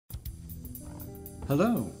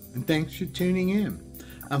Hello, and thanks for tuning in.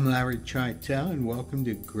 I'm Larry Chitel, and welcome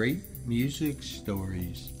to Great Music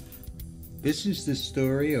Stories. This is the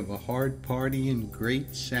story of a hard-partying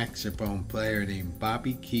great saxophone player named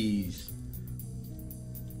Bobby Keys.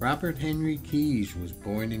 Robert Henry Keys was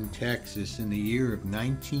born in Texas in the year of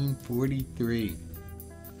 1943.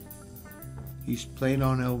 He's played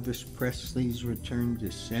on Elvis Presley's Return to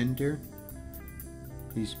Sender.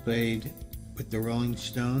 He's played with the Rolling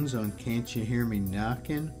Stones on Can't You Hear Me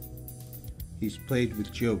Knockin'. He's played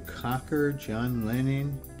with Joe Cocker, John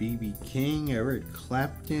Lennon, B.B. King, Eric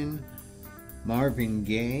Clapton, Marvin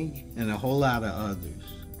Gaye, and a whole lot of others.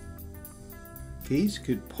 Keys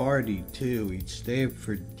could party too. He'd stay up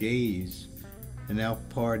for days and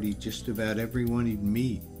out-party just about everyone he'd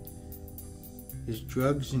meet. His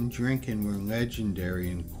drugs and drinking were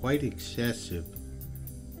legendary and quite excessive.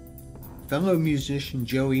 Fellow musician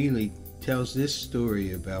Joe Ely tells this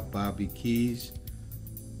story about Bobby Keys.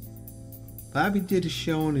 Bobby did a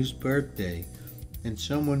show on his birthday, and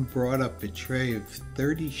someone brought up a tray of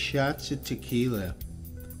 30 shots of tequila.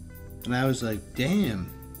 And I was like,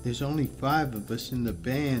 damn, there's only 5 of us in the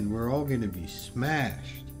band. We're all going to be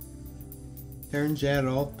smashed. Turns out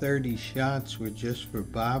all 30 shots were just for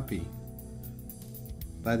Bobby.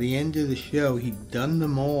 By the end of the show, he'd done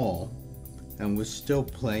them all and was still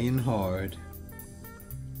playing hard.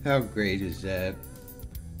 How great is that?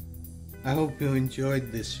 I hope you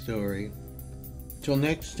enjoyed this story. Till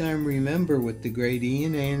next time, remember what the great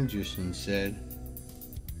Ian Anderson said.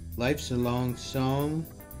 Life's a long song,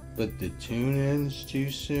 but the tune ends too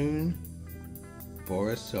soon for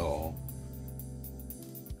us all.